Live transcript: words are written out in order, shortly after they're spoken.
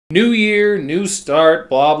New year, new start,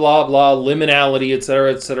 blah, blah, blah, liminality,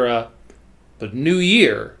 etc., etc. But new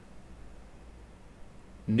year,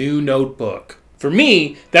 new notebook. For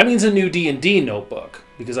me, that means a new D&D notebook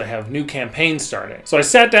because I have new campaigns starting. So I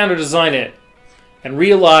sat down to design it and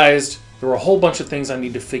realized there were a whole bunch of things I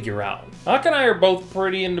need to figure out. Huck and I are both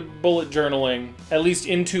pretty into bullet journaling, at least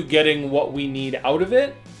into getting what we need out of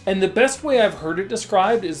it. And the best way I've heard it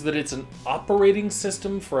described is that it's an operating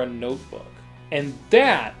system for a notebook. And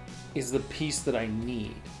that is the piece that I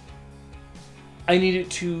need. I need it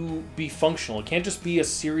to be functional. It can't just be a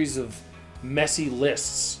series of messy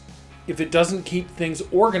lists. If it doesn't keep things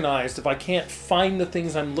organized, if I can't find the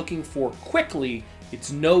things I'm looking for quickly,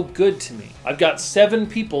 it's no good to me. I've got 7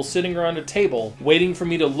 people sitting around a table waiting for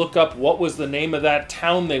me to look up what was the name of that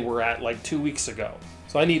town they were at like 2 weeks ago.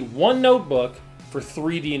 So I need one notebook for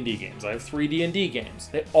 3 D&D games. I have 3 D&D games.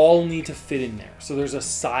 They all need to fit in there. So there's a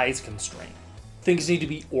size constraint. Things need to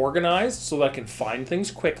be organized so that I can find things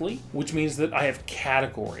quickly, which means that I have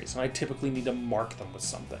categories, and I typically need to mark them with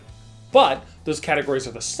something. But those categories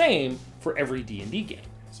are the same for every D&D game,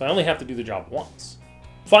 so I only have to do the job once.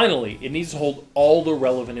 Finally, it needs to hold all the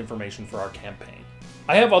relevant information for our campaign.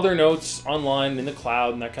 I have other notes online in the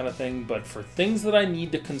cloud and that kind of thing, but for things that I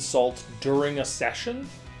need to consult during a session,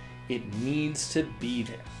 it needs to be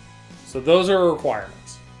there. So those are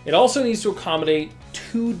requirements. It also needs to accommodate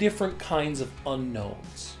 2 different kinds of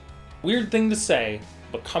unknowns. Weird thing to say,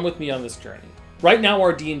 but come with me on this journey. Right now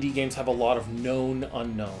our D&D games have a lot of known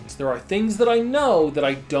unknowns. There are things that I know that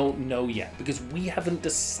I don't know yet because we haven't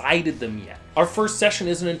decided them yet. Our first session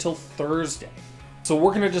isn't until Thursday. So we're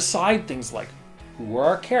going to decide things like, who are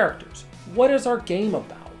our characters? What is our game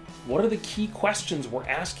about? What are the key questions we're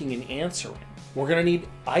asking and answering? We're going to need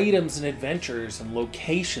items and adventures and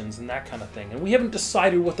locations and that kind of thing. And we haven't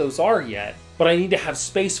decided what those are yet, but I need to have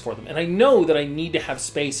space for them. And I know that I need to have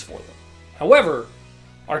space for them. However,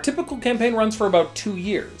 our typical campaign runs for about 2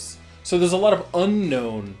 years. So there's a lot of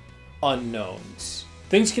unknown unknowns.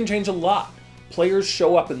 Things can change a lot. Players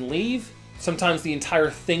show up and leave. Sometimes the entire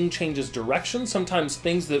thing changes direction. Sometimes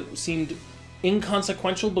things that seemed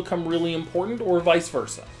inconsequential become really important, or vice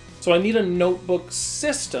versa. So I need a notebook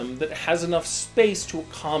system that has enough space to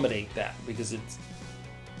accommodate that, because it's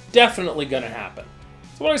definitely going to happen.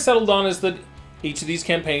 So what I settled on is that each of these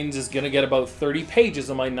campaigns is going to get about 30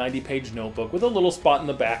 pages of my 90-page notebook with a little spot in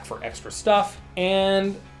the back for extra stuff.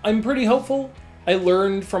 And I'm pretty hopeful. I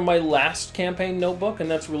learned from my last campaign notebook,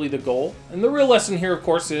 and that's really the goal. And the real lesson here, of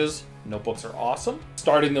course, is notebooks are awesome.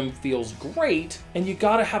 Starting them feels great, and you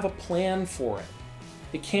got to have a plan for it.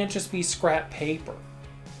 It can't just be scrap paper.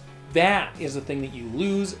 That is a thing that you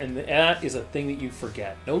lose, and that is a thing that you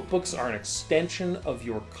forget. Notebooks are an extension of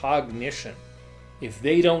your cognition. If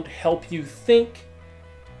they don't help you think,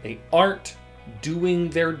 they aren't doing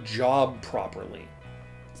their job properly.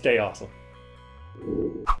 Stay awesome.